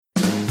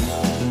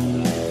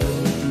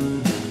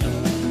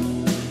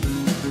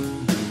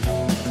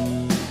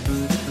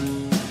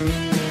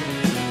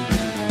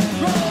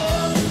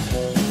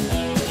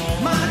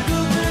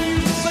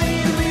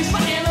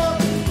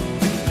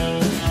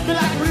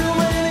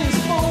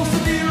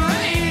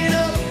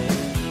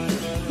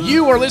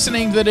You are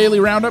listening to the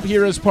Daily Roundup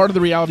here as part of the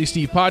Reality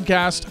Steve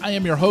podcast. I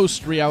am your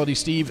host, Reality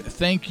Steve.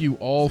 Thank you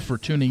all for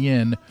tuning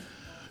in.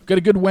 Got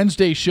a good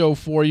Wednesday show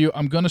for you.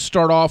 I'm going to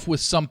start off with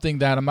something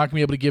that I'm not going to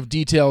be able to give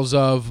details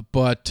of,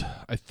 but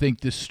I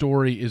think this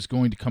story is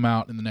going to come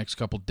out in the next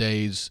couple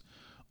days,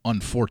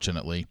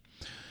 unfortunately.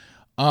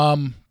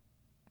 I'm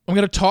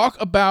going to talk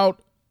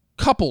about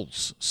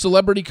couples,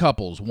 celebrity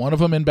couples, one of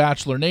them in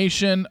Bachelor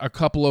Nation, a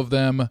couple of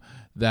them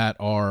that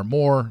are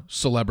more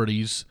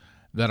celebrities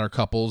that are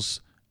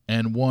couples,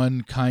 and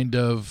one kind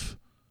of,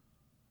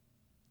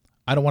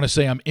 I don't want to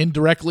say I'm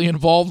indirectly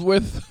involved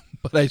with,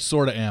 but I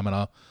sort of am,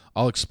 and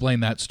I'll explain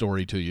that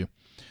story to you.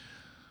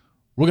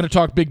 We're going to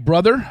talk Big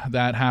Brother.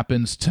 That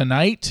happens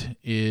tonight.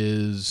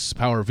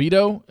 Power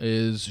Veto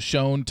is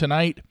shown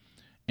tonight,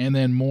 and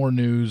then more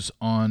news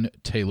on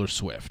Taylor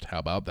Swift. How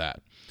about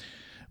that?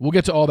 We'll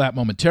get to all that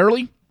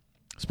momentarily.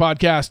 This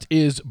podcast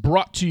is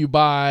brought to you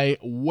by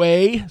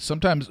Way.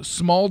 Sometimes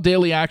small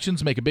daily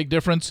actions make a big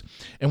difference.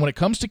 And when it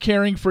comes to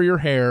caring for your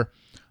hair,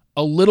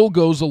 a little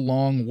goes a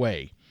long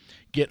way.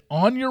 Get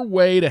on your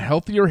way to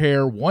healthier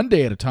hair one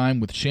day at a time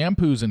with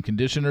shampoos and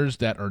conditioners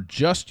that are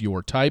just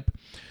your type.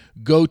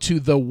 Go to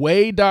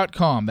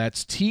theway.com.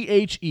 That's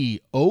TheOuai.com.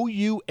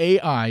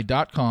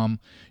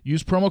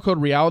 Use promo code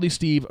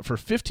RealitySteve for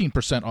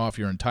 15% off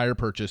your entire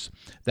purchase.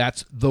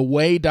 That's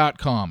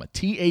theway.com.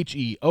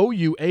 TheOuai.com.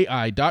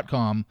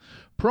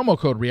 Promo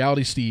code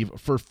RealitySteve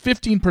for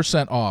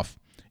 15% off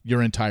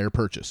your entire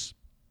purchase.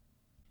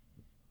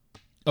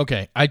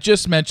 Okay, I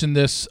just mentioned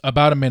this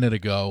about a minute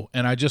ago,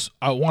 and I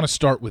want to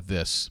start with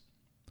this.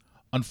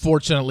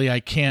 Unfortunately, I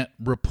can't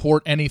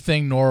report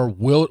anything, nor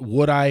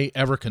would I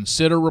ever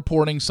consider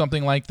reporting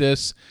something like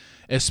this,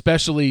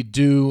 especially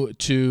due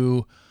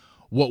to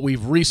what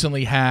we've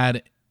recently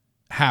had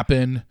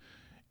happen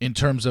in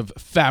terms of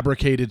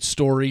fabricated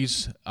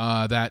stories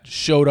that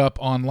showed up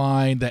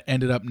online that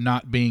ended up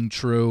not being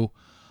true.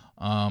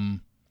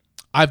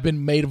 I've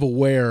been made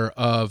aware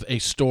of a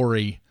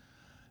story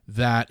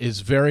that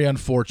is very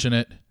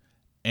unfortunate,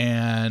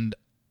 and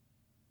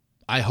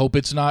I hope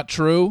it's not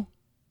true.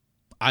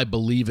 I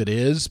believe it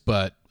is,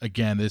 but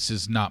again, this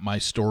is not my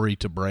story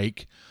to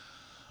break.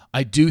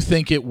 I do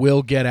think it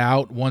will get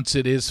out once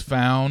it is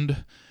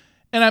found.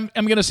 And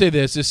I'm going to say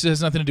this has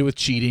nothing to do with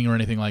cheating or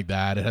anything like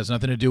that. It has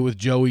nothing to do with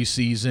Joey's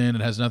season.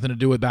 It has nothing to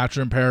do with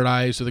Bachelor in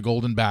Paradise or the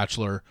Golden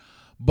Bachelor.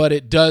 But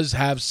it does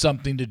have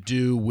something to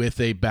do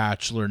with a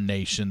Bachelor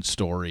Nation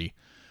story.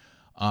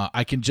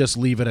 I can just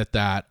leave it at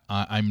that.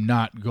 I'm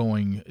not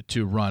going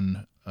to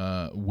run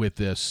with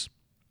this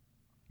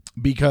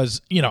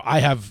because, I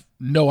have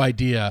no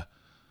idea.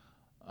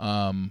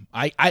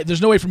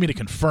 There's no way for me to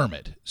confirm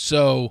it.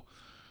 So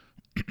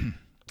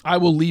I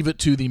will leave it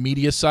to the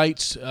media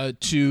sites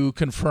to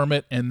confirm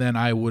it, and then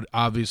I would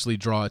obviously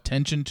draw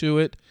attention to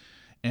it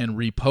and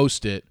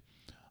repost it.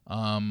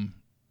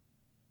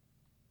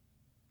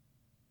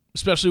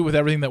 Especially with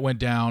everything that went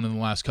down in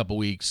the last couple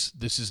weeks,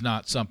 this is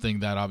not something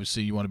that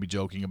obviously you want to be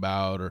joking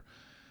about, or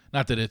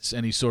not that it's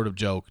any sort of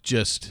joke.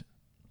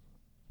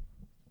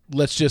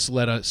 Let's just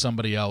let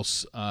somebody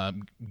else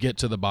get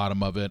to the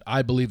bottom of it.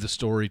 I believe the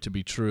story to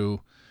be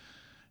true,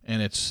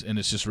 and it's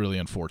just really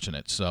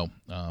unfortunate. So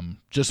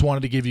just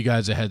wanted to give you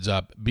guys a heads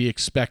up. Be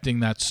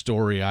expecting that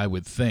story, I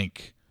would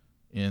think,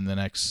 in the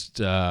next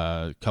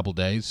couple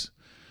days,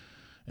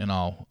 and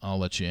I'll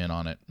let you in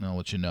on it, and I'll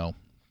let you know.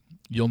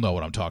 You'll know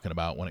what I'm talking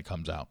about when it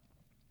comes out.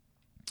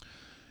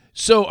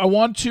 So I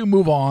want to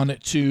move on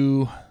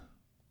to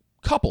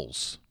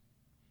couples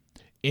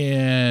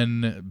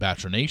in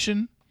Bachelor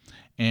Nation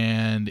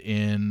and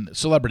in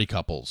celebrity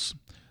couples.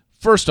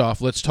 First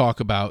off, let's talk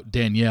about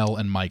Danielle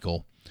and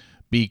Michael,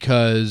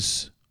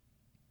 because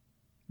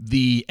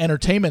the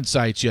entertainment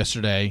sites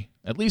yesterday,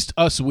 at least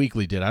Us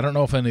Weekly did, I don't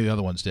know if any of the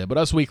other ones did, but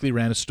Us Weekly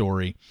ran a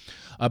story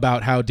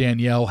about how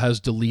Danielle has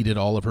deleted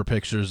all of her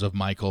pictures of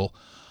Michael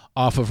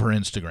off of her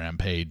Instagram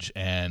page.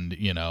 And,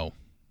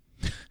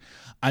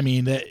 I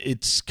mean,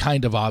 it's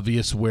kind of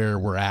obvious where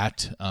we're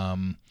at.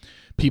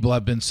 People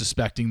have been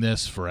suspecting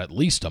this for at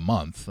least a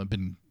month.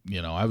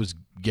 I was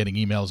getting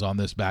emails on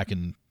this back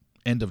in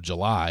end of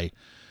July.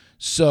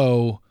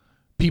 So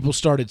people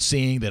started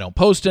seeing they don't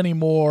post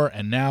anymore,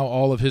 and now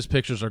all of his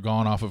pictures are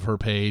gone off of her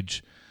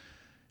page.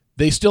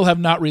 They still have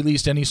not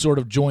released any sort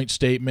of joint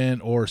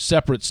statement or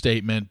separate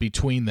statement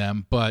between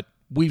them, but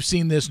we've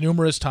seen this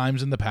numerous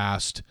times in the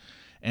past.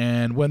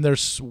 And where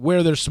there's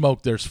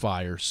smoke, there's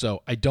fire.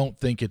 So I don't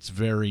think it's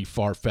very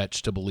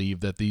far-fetched to believe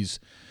that these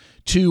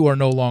two are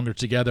no longer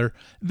together.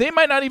 They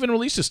might not even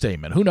release a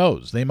statement. Who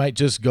knows? They might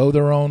just go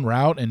their own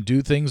route and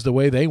do things the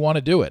way they want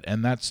to do it.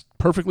 And that's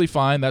perfectly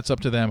fine. That's up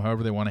to them,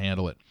 however they want to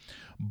handle it.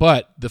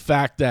 But the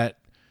fact that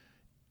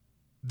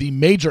the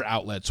major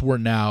outlets were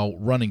now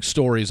running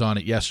stories on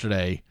it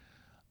yesterday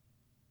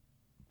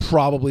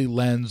probably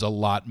lends a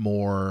lot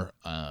more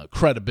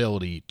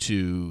credibility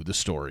to the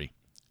story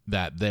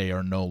that they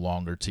are no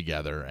longer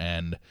together.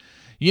 And,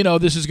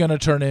 this is going to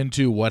turn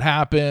into what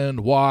happened,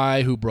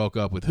 why, who broke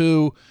up with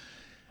who.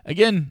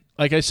 again,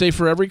 like I say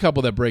for every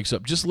couple that breaks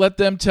up, just let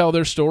them tell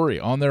their story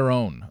on their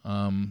own.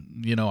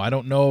 I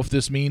don't know if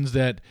this means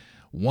that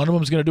one of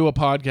them is going to do a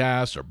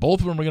podcast or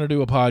both of them are going to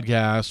do a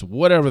podcast,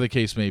 whatever the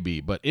case may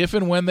be. But if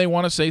and when they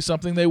want to say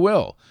something, they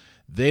will.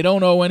 They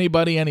don't owe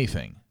anybody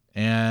anything.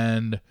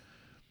 And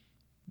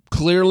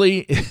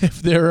clearly,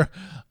 if they're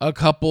a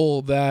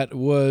couple that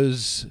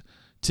was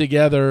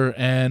together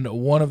and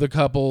one of the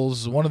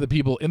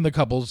people in the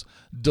couples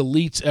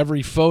deletes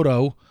every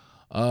photo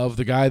of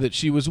the guy that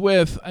she was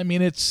with, I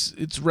mean,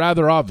 it's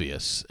rather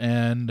obvious.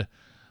 And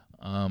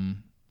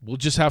we'll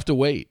just have to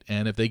wait.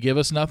 And if they give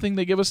us nothing,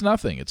 they give us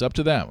nothing. It's up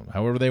to them,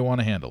 however they want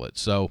to handle it.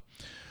 So,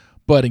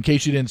 but in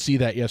case you didn't see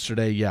that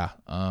yesterday,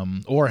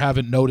 or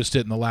haven't noticed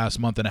it in the last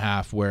month and a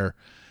half where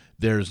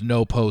there's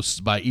no posts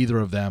by either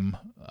of them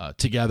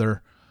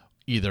together,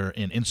 either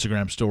in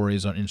Instagram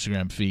stories or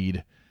Instagram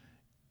feed,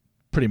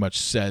 pretty much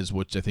says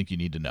what I think you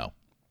need to know.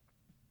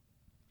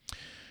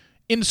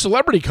 In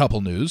celebrity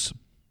couple news,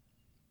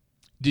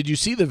 did you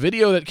see the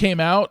video that came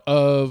out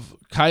of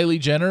Kylie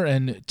Jenner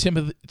and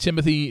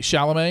Timothée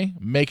Chalamet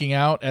making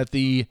out at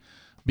the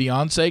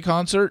Beyonce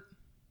concert?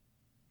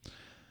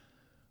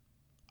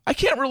 I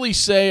can't really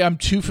say I'm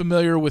too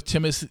familiar with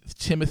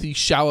Timothée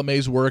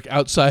Chalamet's work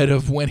outside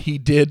of when he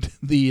did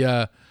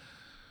the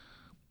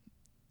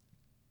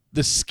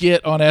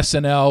skit on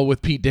SNL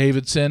with Pete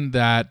Davidson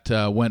that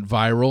went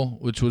viral,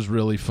 which was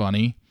really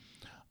funny.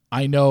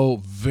 I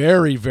know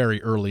very,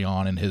 very early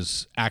on in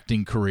his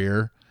acting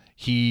career,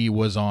 he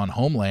was on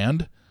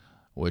Homeland,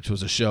 which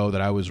was a show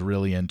that I was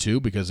really into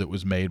because it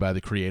was made by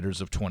the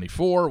creators of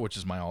 24, which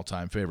is my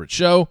all-time favorite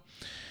show.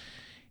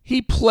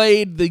 He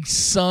played the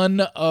son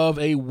of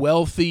a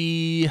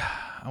wealthy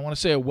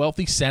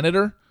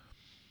senator,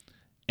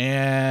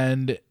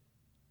 and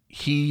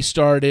he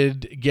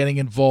started getting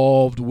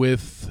involved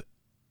with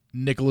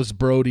Nicholas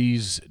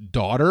Brody's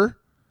daughter,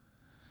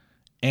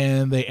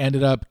 and they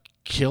ended up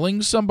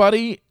killing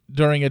somebody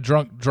during a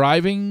drunk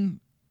driving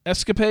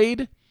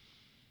escapade.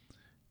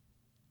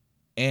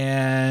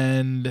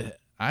 And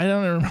I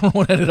don't remember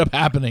what ended up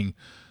happening.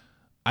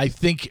 I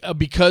think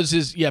because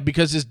his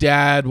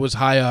dad was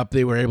high up,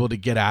 they were able to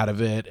get out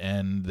of it,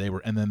 and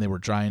then they were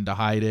trying to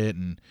hide it,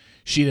 and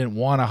she didn't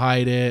want to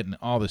hide it, and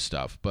all this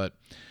stuff. But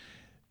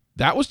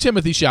that was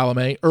Timothée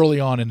Chalamet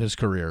early on in his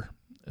career,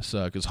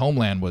 because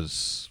Homeland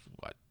was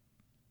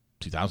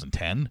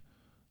 2010.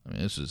 I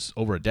mean, this is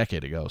over a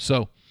decade ago.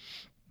 So,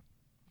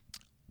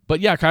 but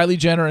yeah, Kylie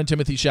Jenner and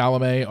Timothée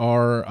Chalamet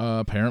are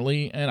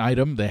apparently an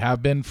item. They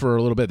have been for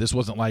a little bit. This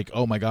wasn't like,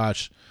 oh my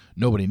gosh,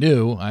 nobody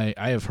knew. I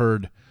have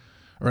heard,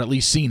 or at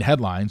least seen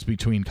headlines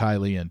between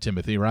Kylie and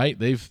Timothy, right?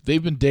 They've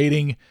been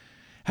dating.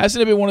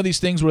 Hasn't it been one of these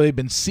things where they've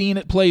been seen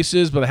at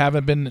places, but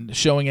haven't been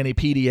showing any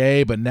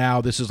PDA, but now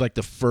this is like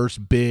the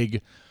first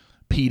big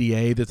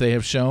PDA that they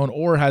have shown?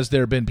 Or has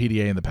there been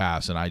PDA in the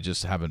past and I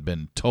just haven't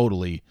been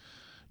totally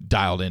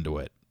dialed into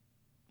it?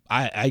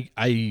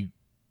 I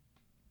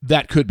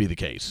that could be the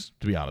case,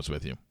 to be honest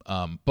with you.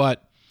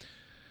 But,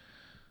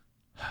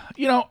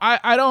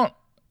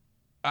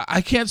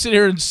 I can't sit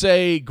here and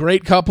say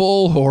great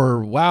couple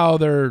or wow,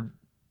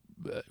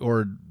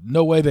 or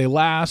no way they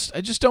last.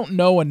 I just don't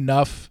know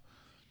enough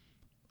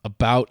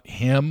about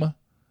him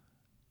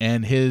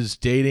and his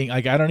dating.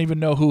 Like, I don't even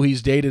know who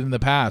he's dated in the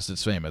past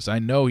that's famous. I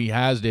know he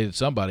has dated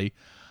somebody.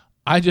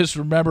 I just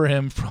remember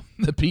him from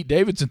the Pete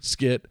Davidson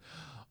skit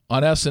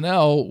on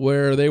SNL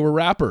where they were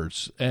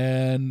rappers,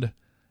 and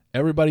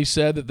everybody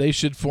said that they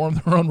should form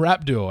their own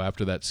rap duo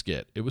after that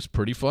skit. It was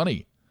pretty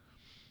funny,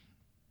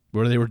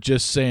 where they were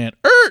just saying,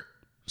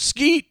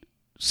 skeet,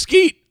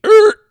 skeet,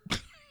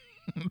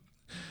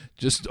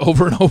 just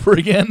over and over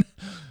again.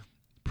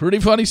 Pretty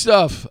funny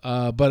stuff.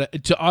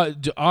 But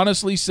to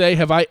honestly say,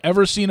 have I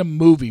ever seen a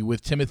movie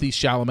with Timothée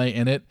Chalamet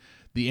in it?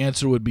 The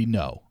answer would be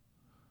no.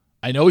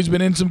 I know he's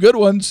been in some good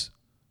ones,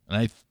 and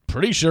I'm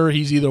pretty sure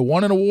he's either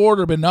won an award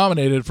or been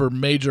nominated for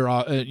major,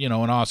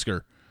 an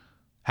Oscar.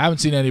 Haven't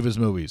seen any of his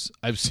movies.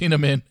 I've seen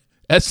him in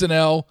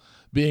SNL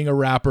being a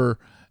rapper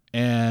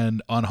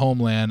and on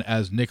Homeland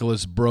as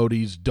Nicholas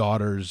Brody's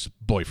daughter's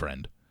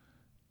boyfriend.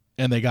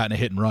 And they got in a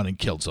hit and run and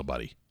killed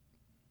somebody.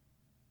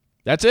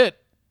 That's it.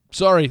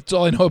 Sorry, that's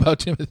all I know about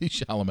Timothée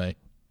Chalamet.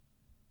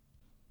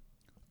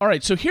 All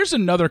right, so here's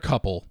another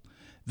couple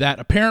that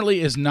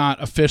apparently is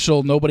not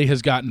official. Nobody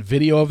has gotten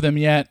video of them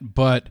yet,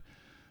 but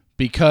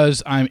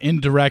because I'm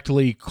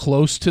indirectly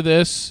close to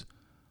this,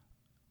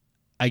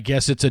 I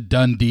guess it's a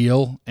done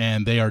deal,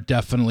 and they are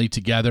definitely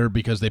together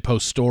because they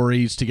post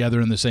stories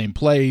together in the same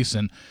place,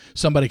 and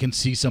somebody can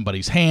see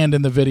somebody's hand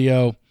in the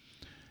video.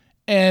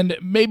 And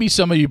maybe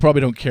some of you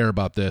probably don't care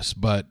about this,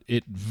 but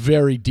it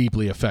very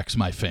deeply affects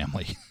my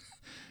family.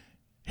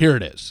 Here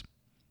it is.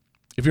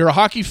 If you're a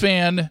hockey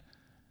fan,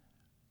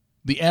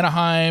 the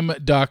Anaheim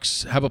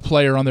Ducks have a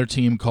player on their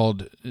team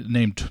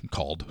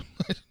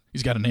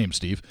he's got a name,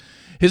 Steve.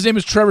 His name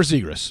is Trevor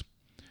Zegras,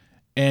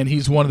 and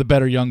he's one of the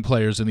better young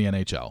players in the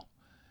NHL.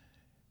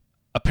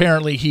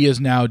 Apparently, he is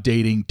now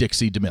dating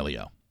Dixie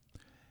D'Amelio.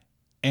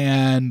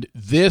 And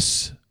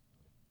this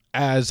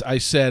as I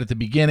said at the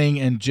beginning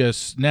and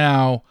just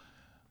now,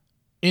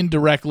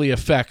 indirectly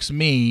affects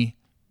me.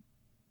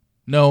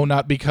 No,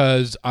 not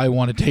because I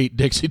want to date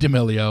Dixie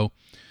D'Amelio.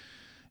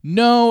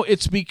 No,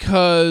 it's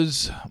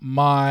because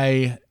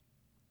my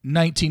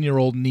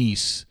 19-year-old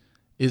niece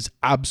is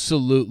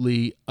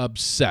absolutely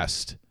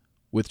obsessed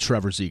with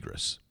Trevor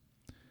Zegras.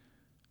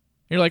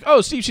 You're like,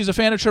 oh, Steve, she's a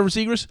fan of Trevor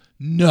Zegras?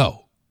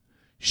 No.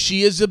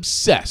 She is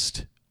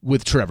obsessed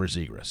with Trevor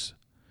Zegras.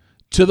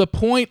 To the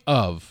point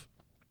of,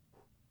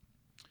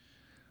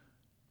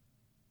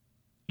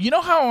 you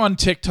know how on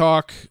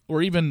TikTok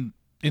or even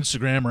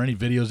Instagram or any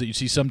videos that you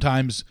see,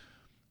 sometimes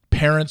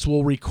parents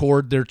will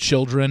record their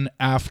children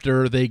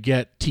after they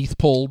get teeth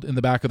pulled in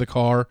the back of the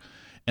car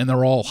and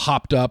they're all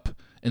hopped up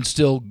and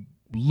still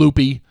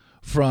loopy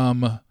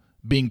from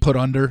being put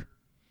under,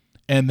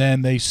 and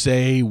then they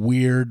say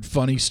weird,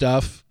 funny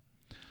stuff.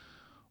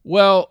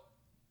 Well,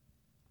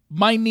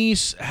 my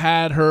niece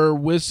had her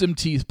wisdom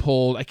teeth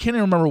pulled. I can't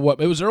even remember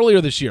what. It was earlier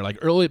this year, like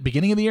early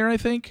beginning of the year, I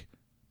think.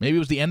 Maybe it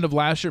was the end of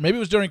last year. Maybe it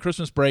was during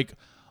Christmas break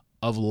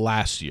of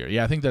last year.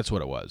 Yeah, I think that's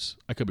what it was.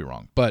 I could be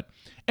wrong. But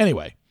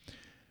anyway,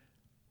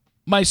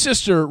 my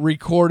sister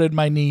recorded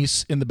my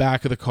niece in the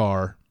back of the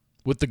car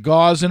with the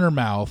gauze in her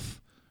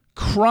mouth,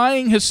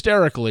 crying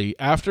hysterically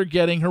after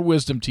getting her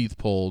wisdom teeth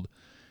pulled,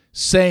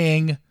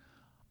 saying,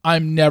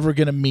 I'm never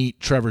going to meet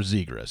Trevor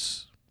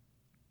Zegras.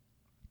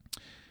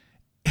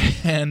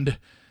 And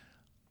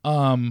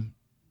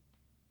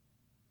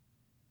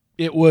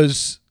it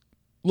was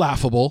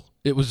laughable.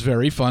 It was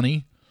very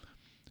funny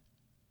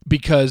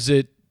because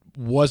it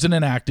wasn't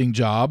an acting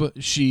job.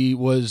 She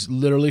was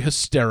literally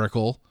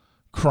hysterical,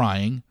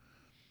 crying.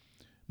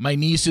 My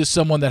niece is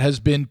someone that has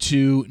been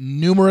to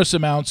numerous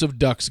amounts of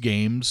Ducks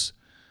games.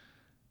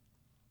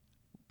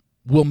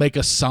 Will make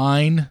a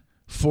sign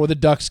for the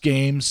Ducks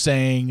games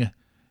saying,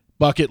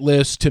 bucket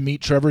list to meet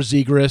Trevor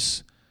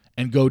Zegras,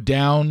 and go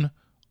down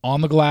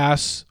on the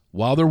glass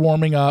while they're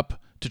warming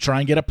up to try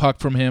and get a puck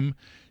from him.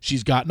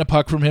 She's gotten a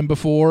puck from him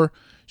before.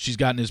 She's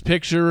gotten his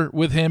picture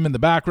with him in the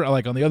background,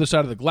 like on the other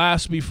side of the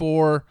glass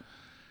before.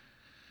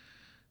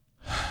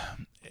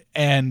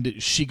 And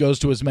she goes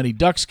to as many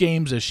Ducks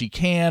games as she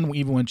can,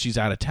 even when she's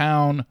out of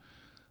town.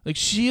 Like,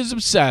 she is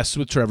obsessed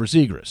with Trevor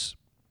Zegras.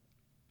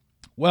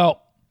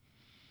 Well,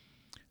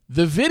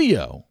 the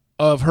video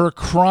of her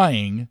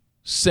crying,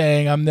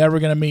 saying, I'm never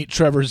going to meet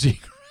Trevor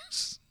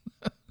Zegras,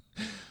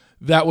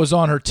 that was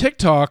on her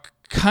TikTok,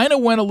 kind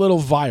of went a little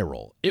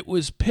viral. It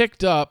was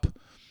picked up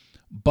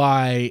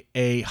by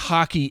a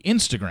hockey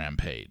Instagram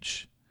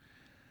page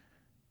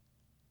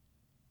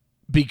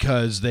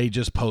because they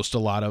just post a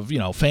lot of,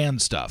 fan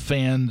stuff,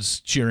 fans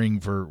cheering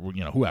for,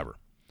 whoever.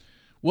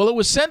 Well, it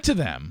was sent to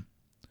them,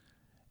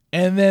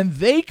 and then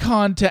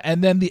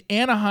and then the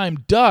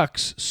Anaheim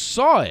Ducks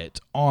saw it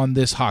on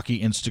this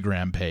hockey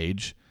Instagram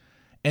page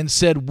and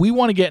said, we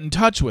want to get in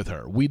touch with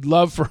her. We'd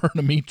love for her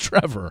to meet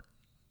Trevor.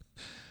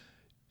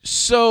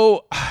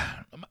 So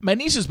my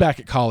niece is back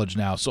at college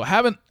now, so I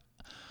haven't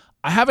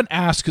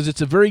asked because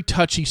it's a very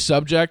touchy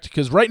subject,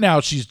 because right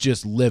now she's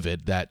just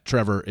livid that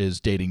Trevor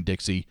is dating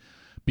Dixie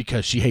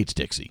because she hates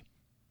Dixie.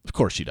 Of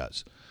course she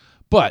does.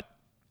 But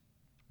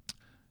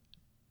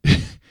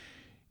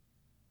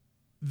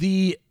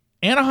the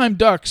Anaheim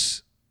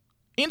Ducks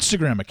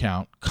Instagram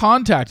account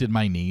contacted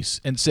my niece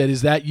and said,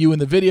 is that you in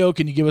the video?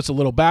 Can you give us a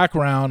little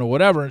background or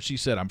whatever? And she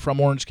said, I'm from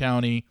Orange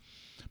County,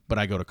 but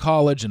I go to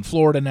college in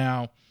Florida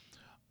now.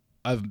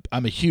 I'm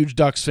a huge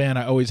Ducks fan.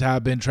 I always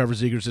have been. Trevor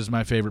Zegras is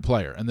my favorite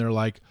player. And they're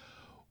like,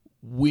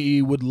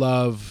 we would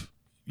love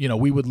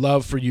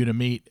for you to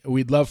meet.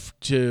 We'd love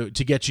to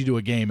get you to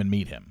a game and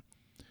meet him.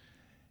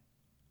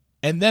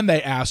 And then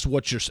they asked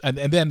and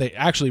then they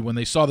actually, when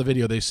they saw the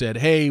video, they said,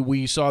 hey,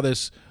 we saw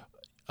this.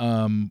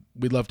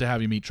 We'd love to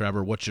have you meet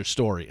Trevor. What's your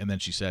story? And then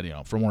she said,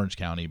 from Orange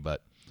County,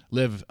 but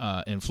live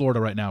in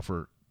Florida right now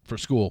for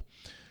school.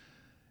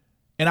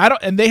 And I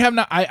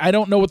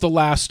don't know what the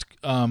last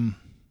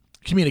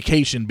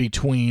communication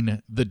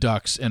between the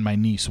Ducks and my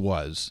niece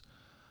was.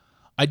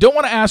 I don't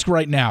want to ask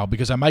right now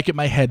because I might get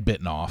my head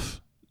bitten off,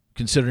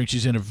 considering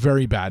she's in a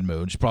very bad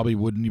mood. She probably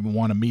wouldn't even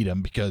want to meet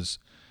him because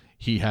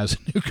he has a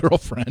new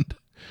girlfriend.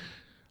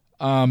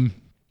 But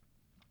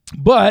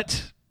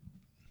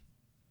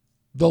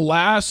the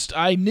last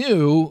I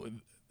knew,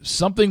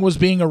 something was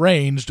being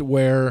arranged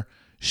where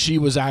she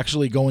was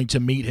actually going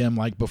to meet him,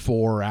 like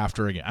before or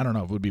after again. I don't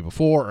know if it would be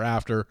before or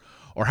after,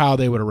 or how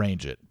they would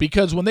arrange it.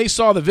 Because when they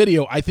saw the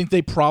video, I think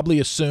they probably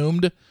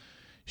assumed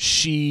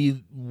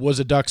she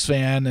was a Ducks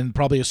fan and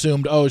probably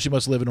assumed, oh, she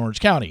must live in Orange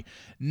County.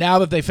 Now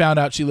that they found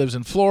out she lives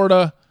in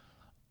Florida,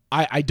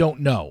 I don't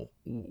know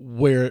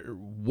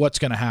what's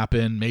going to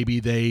happen. Maybe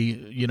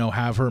they,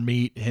 have her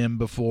meet him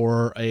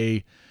before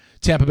a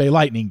Tampa Bay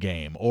Lightning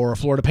game or a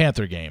Florida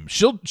Panther game.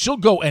 She'll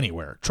go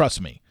anywhere. Trust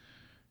me.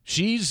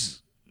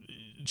 She's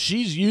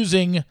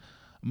using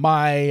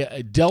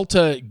my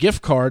Delta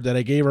gift card that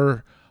I gave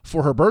her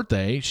for her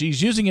birthday.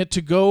 She's using it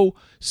to go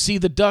see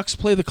the Ducks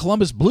play the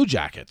Columbus Blue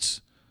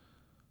Jackets.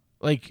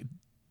 Like,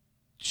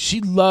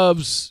 she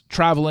loves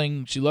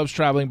traveling. She loves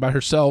traveling by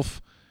herself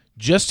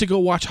just to go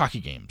watch hockey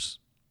games.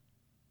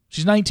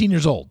 She's 19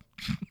 years old.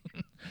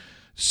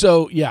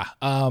 So, yeah.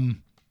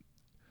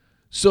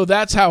 So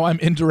that's how I'm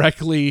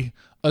indirectly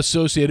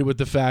associated with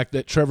the fact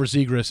that Trevor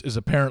Zegras is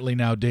apparently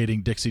now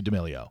dating Dixie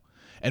D'Amelio.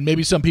 And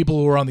maybe some people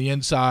who are on the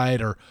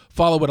inside or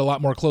follow it a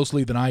lot more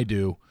closely than I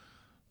do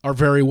are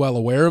very well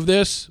aware of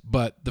this.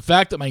 But the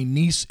fact that my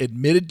niece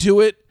admitted to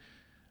it,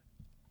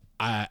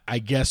 I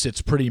guess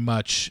it's pretty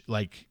much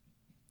like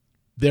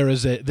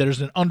there's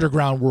an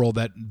underground world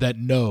that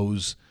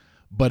knows,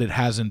 but it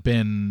hasn't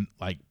been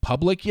like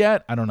public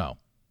yet. I don't know.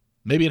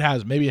 Maybe it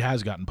has. Maybe it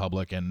has gotten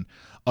public and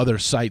other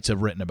sites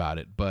have written about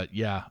it. But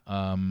yeah,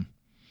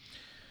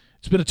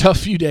 it's been a tough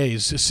few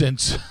days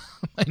since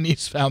my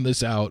niece found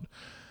this out.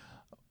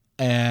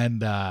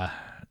 And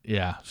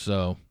yeah,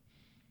 so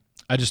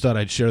I just thought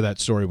I'd share that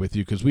story with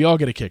you because we all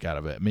get a kick out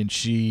of it. I mean,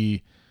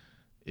 she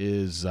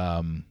is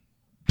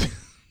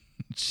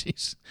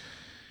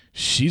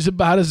she's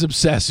about as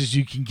obsessed as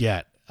you can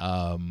get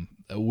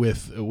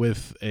with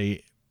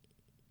a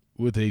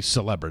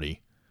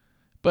celebrity.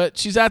 But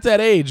she's at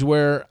that age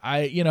where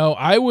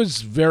I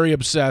was very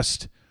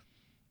obsessed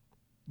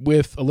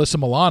with Alyssa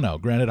Milano.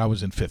 Granted, I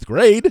was in 5th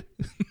grade.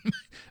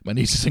 My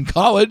niece is in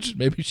college.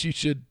 Maybe she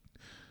should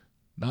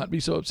not be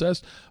so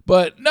obsessed.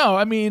 But no,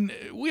 I mean,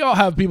 we all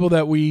have people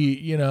that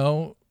we,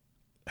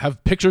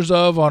 have pictures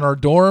of on our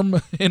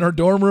dorm, in our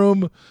dorm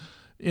room,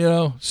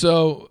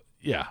 So,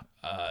 yeah.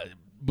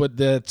 But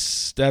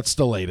that's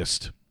the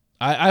latest.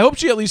 I hope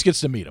she at least gets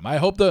to meet him. I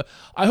hope the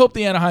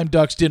Anaheim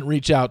Ducks didn't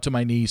reach out to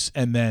my niece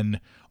and then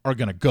are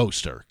going to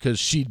ghost her because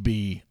she'd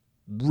be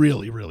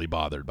really, really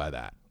bothered by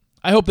that.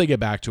 I hope they get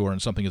back to her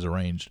and something is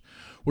arranged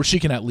where she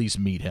can at least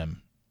meet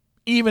him.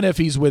 Even if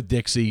he's with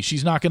Dixie,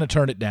 she's not going to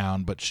turn it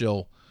down, but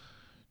she'll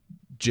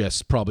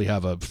just probably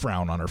have a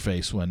frown on her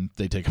face when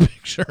they take a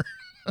picture.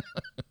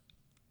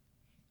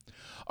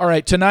 All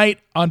right, tonight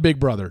on Big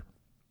Brother,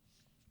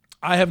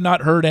 I have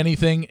not heard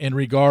anything in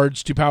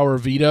regards to Power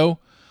of Veto.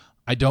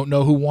 I don't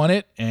know who won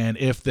it, and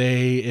if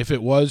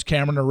it was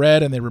Cameron or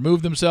Red and they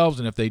removed themselves,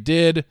 and if they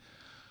did,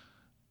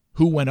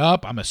 who went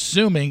up? I'm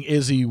assuming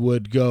Izzy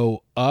would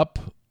go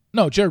up.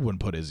 No, Jared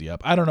wouldn't put Izzy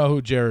up. I don't know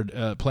who Jared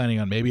planning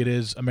on. Maybe it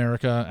is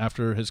America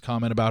after his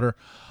comment about her.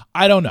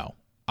 I don't know.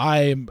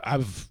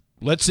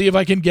 Let's see if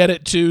I can get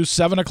it to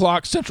 7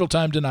 o'clock Central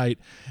Time tonight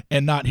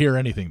and not hear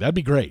anything. That'd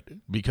be great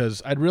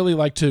because I'd really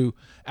like to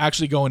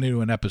actually go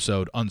into an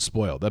episode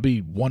unspoiled. That'd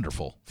be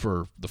wonderful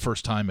for the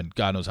first time in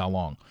God knows how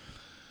long.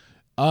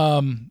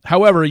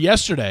 However,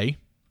 yesterday,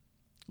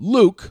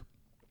 Luke,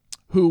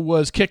 who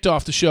was kicked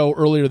off the show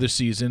earlier this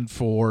season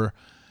for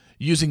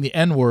using the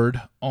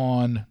N-word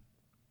on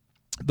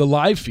the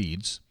live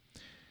feeds,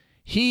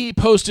 he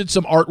posted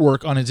some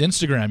artwork on his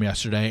Instagram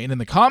yesterday, and in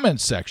the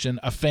comments section,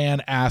 a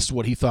fan asked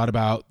what he thought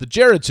about the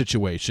Jared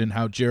situation,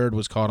 how Jared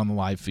was caught on the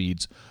live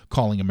feeds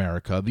calling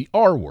America the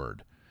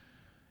R-word.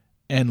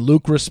 And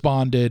Luke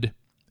responded,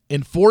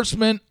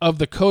 "Enforcement of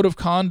the code of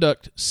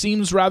conduct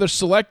seems rather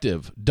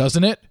selective,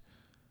 doesn't it?"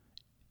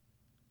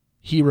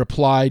 He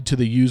replied to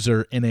the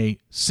user in a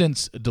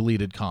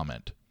since-deleted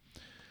comment.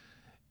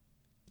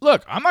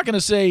 Look, I'm not going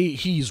to say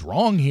he's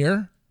wrong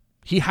here.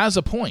 He has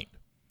a point.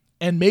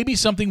 And maybe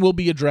something will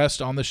be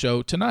addressed on the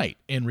show tonight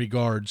in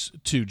regards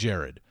to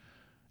Jared.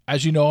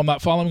 As you know, I'm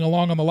not following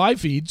along on the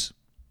live feeds.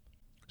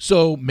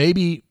 So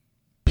maybe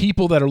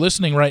people that are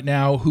listening right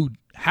now who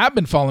have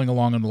been following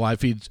along on the live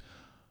feeds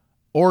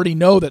already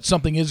know that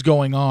something is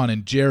going on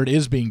and Jared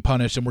is being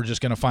punished and we're just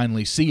going to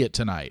finally see it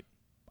tonight.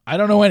 I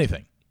don't know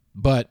anything.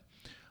 But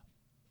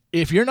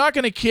if you're not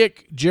going to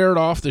kick Jared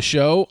off the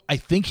show, I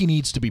think he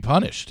needs to be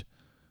punished.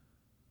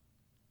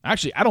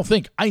 Actually,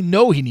 I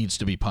know he needs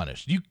to be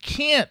punished. You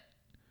can't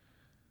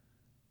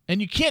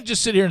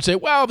just sit here and say,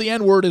 well, the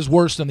N-word is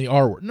worse than the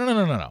R-word.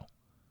 No.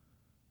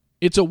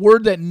 It's a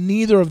word that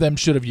neither of them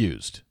should have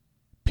used.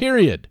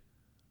 Period.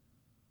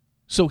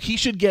 So he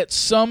should get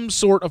some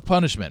sort of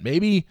punishment.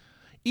 Maybe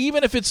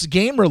even if it's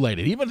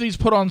game-related, even if he's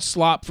put on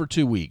slop for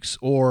 2 weeks,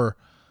 or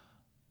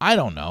I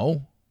don't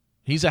know,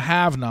 he's a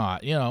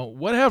have-not,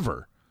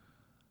 whatever.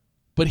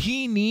 But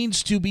he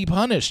needs to be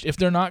punished if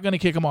they're not going to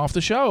kick him off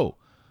the show.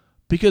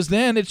 Because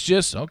then it's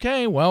just,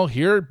 okay, well,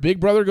 here Big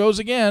Brother goes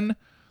again,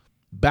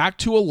 back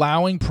to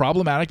allowing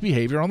problematic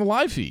behavior on the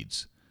live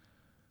feeds.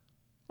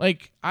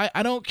 Like,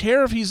 I don't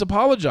care if he's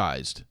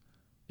apologized.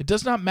 It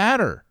does not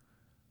matter.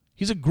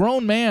 He's a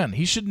grown man.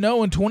 He should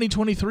know in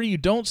 2023 you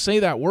don't say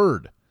that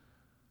word.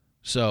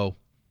 So,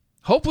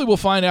 hopefully we'll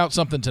find out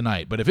something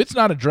tonight. But if it's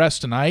not addressed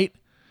tonight,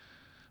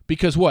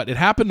 because what? It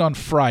happened on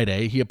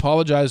Friday. He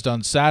apologized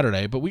on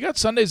Saturday. But we got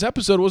Sunday's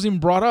episode. It wasn't even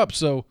brought up.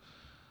 So,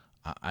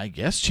 I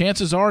guess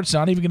chances are it's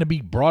not even going to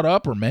be brought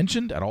up or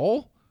mentioned at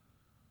all.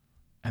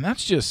 And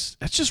that's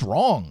just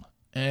wrong.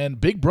 And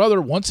Big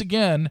Brother, once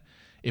again,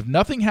 if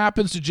nothing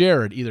happens to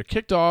Jared, either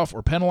kicked off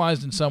or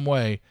penalized in some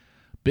way,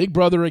 Big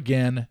Brother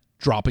again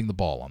dropping the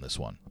ball on this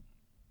one.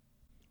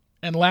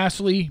 And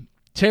lastly,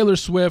 Taylor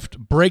Swift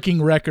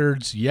breaking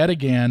records yet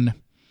again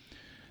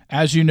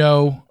As you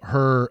know,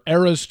 her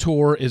Eras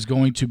Tour is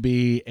going to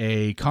be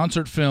a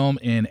concert film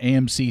in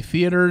AMC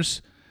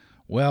theaters.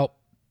 Well,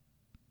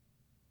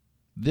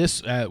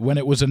 this when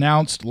it was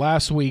announced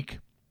last week,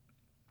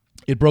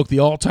 it broke the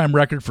all-time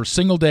record for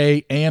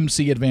single-day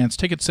AMC advance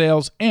ticket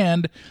sales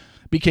and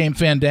became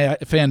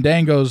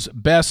Fandango's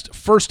best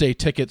first-day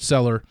ticket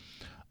seller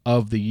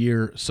of the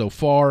year so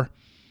far.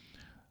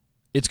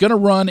 It's going to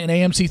run in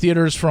AMC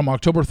theaters from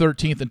October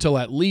 13th until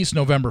at least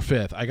November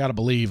 5th. I got to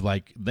believe,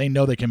 they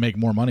know they can make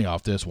more money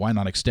off this. Why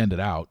not extend it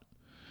out?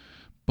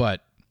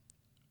 But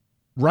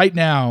right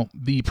now,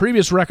 the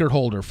previous record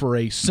holder for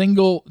a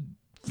single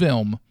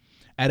film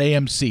at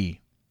AMC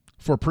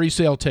for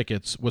pre-sale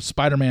tickets was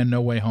Spider-Man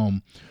No Way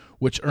Home,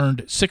 which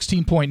earned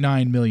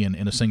 $16.9 million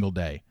in a single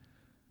day.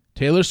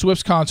 Taylor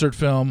Swift's concert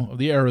film of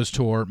the Eras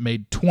Tour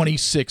made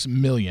 $26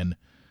 million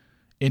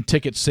in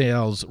ticket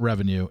sales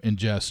revenue in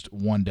just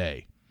one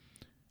day.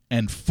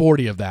 And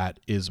 40 of that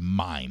is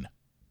mine.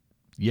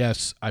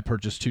 Yes, I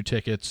purchased 2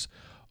 tickets.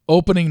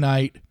 Opening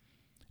night,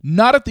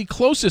 not at the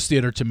closest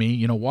theater to me.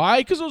 You know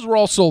why? Because those were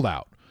all sold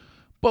out.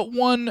 But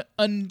one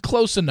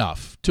close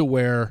enough to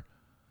where,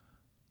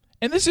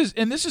 and this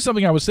is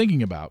something I was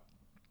thinking about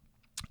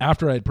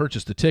after I had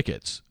purchased the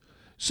tickets.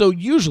 So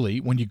usually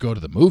when you go to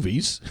the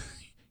movies,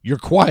 you're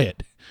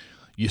quiet.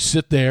 You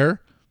sit there,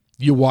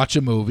 you watch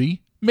a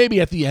movie.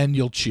 Maybe at the end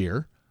you'll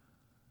cheer.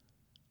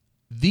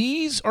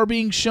 These are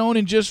being shown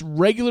in just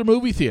regular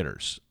movie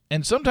theaters.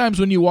 And sometimes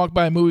when you walk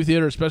by a movie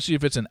theater, especially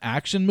if it's an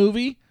action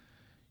movie,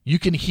 you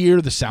can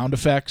hear the sound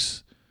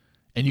effects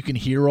and you can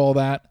hear all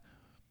that.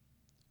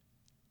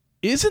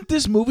 Isn't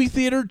this movie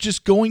theater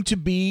just going to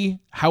be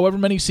however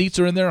many seats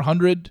are in there,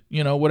 100,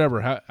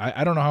 whatever.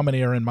 I don't know how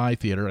many are in my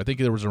theater. I think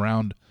there was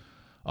around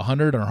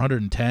 100 or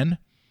 110.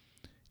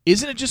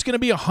 Isn't it just going to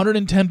be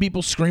 110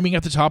 people screaming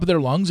at the top of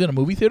their lungs in a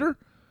movie theater?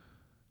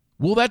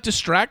 Will that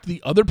distract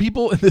the other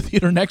people in the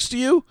theater next to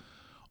you?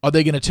 Are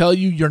they going to tell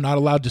you you're not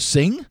allowed to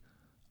sing?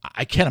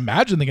 I can't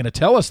imagine they're going to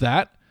tell us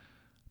that,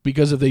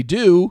 because if they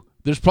do,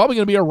 there's probably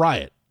going to be a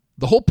riot.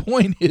 The whole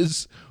point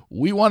is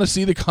we want to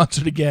see the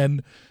concert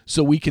again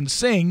so we can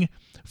sing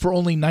for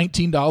only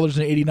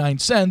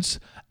 $19.89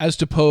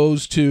 as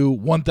opposed to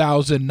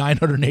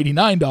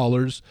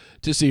 $1,989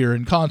 to see her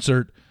in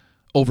concert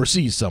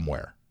overseas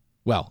somewhere.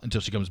 Well,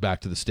 until she comes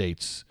back to the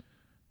States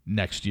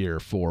next year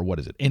for,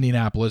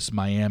 Indianapolis,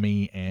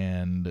 Miami,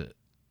 and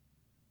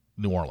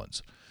New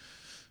Orleans,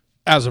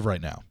 as of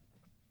right now.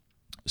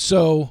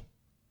 So,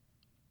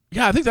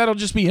 yeah, I think that'll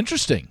just be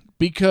interesting,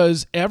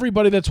 because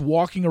everybody that's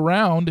walking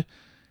around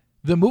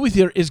the movie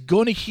theater is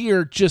going to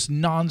hear just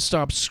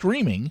nonstop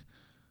screaming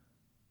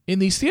in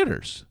these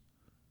theaters.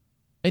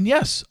 And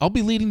yes, I'll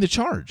be leading the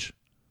charge.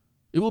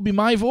 It will be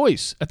my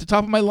voice at the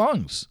top of my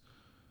lungs,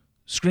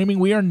 screaming,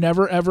 we are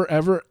never, ever,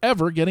 ever,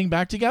 ever getting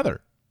back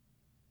together.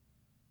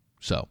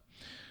 So,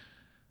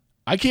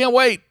 I can't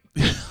wait.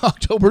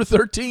 October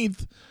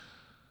 13th.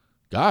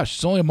 Gosh,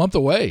 it's only a month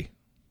away.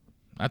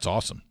 That's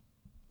awesome.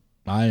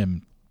 I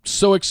am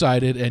so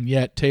excited, and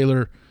yet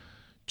Taylor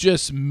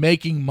just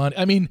making money.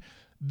 I mean,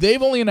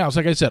 they've only announced,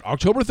 like I said,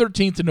 October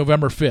 13th to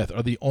November 5th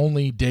are the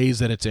only days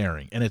that it's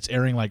airing. And it's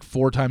airing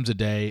 4 times a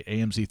day,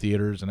 AMC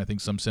theaters, and I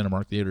think some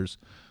Cinemark theaters.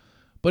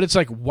 But it's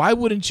why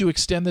wouldn't you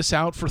extend this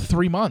out for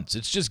 3 months?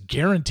 It's just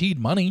guaranteed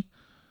money.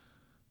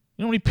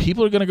 You know how many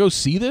people are going to go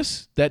see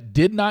this that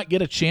did not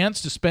get a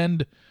chance to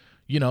spend,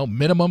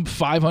 minimum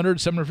 $500,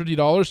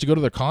 $750 to go to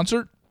their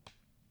concert?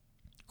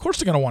 Of course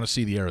they're going to want to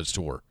see the Eras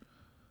Tour.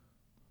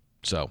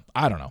 So,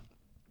 I don't know.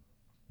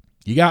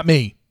 You got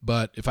me.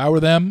 But if I were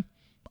them,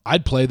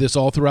 I'd play this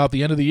all throughout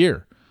the end of the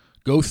year.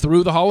 Go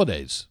through the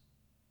holidays,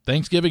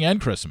 Thanksgiving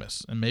and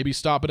Christmas, and maybe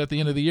stop it at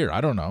the end of the year.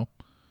 I don't know.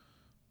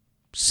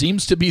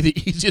 Seems to be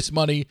the easiest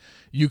money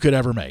you could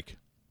ever make.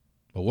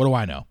 But what do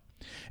I know?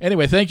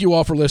 Anyway, thank you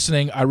all for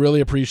listening. I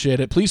really appreciate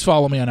it. Please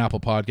follow me on Apple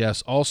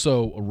Podcasts.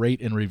 Also,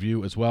 rate and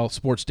review as well.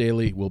 Sports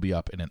Daily will be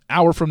up in an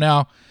hour from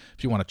now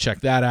if you want to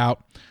check that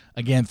out.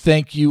 Again,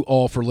 thank you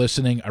all for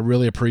listening. I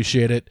really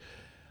appreciate it.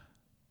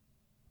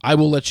 I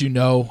will let you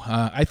know.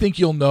 I think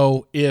you'll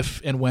know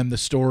if and when the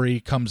story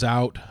comes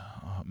out.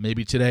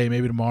 Maybe today,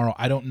 maybe tomorrow.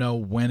 I don't know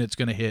when it's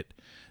going to hit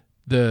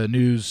the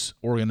news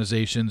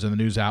organizations and the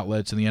news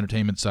outlets and the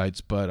entertainment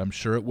sites, but I'm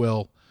sure it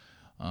will.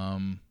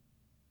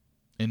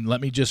 And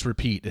let me just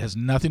repeat, it has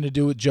nothing to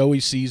do with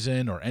Joey's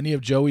season or any of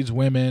Joey's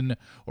women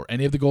or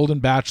any of the Golden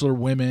Bachelor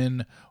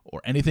women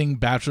or anything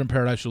Bachelor in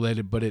Paradise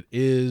related, but it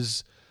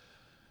is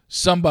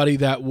somebody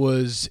that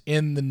was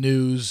in the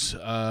news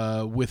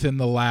within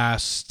the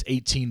last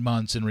 18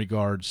 months in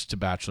regards to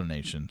Bachelor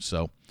Nation.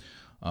 So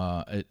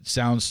it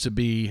sounds to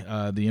be,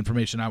 the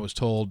information I was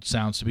told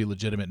sounds to be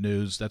legitimate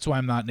news. That's why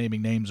I'm not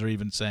naming names or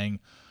even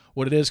saying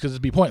what it is, because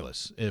it'd be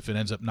pointless if it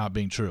ends up not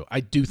being true. I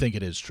do think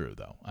it is true,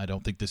 though. I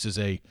don't think this is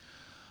a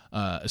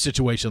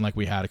situation like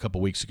we had a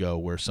couple weeks ago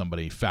where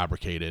somebody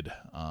fabricated,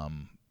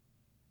 something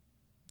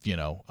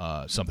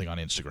on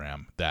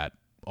Instagram that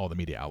all the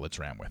media outlets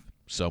ran with.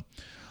 So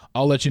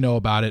I'll let you know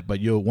about it,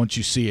 but once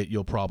you see it,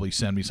 you'll probably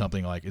send me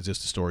something like, is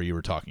this the story you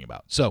were talking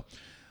about? So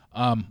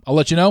I'll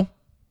let you know.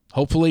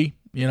 hopefully,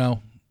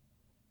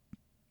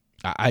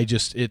 I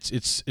just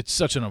it's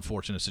such an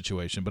unfortunate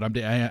situation, but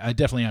I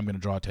definitely am going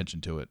to draw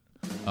attention to it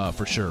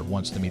for sure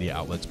once the media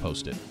outlets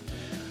post it.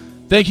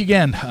 Thank you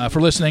again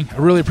for listening. I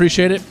really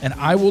appreciate it, and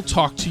I will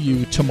talk to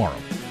you tomorrow.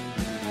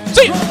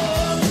 See you.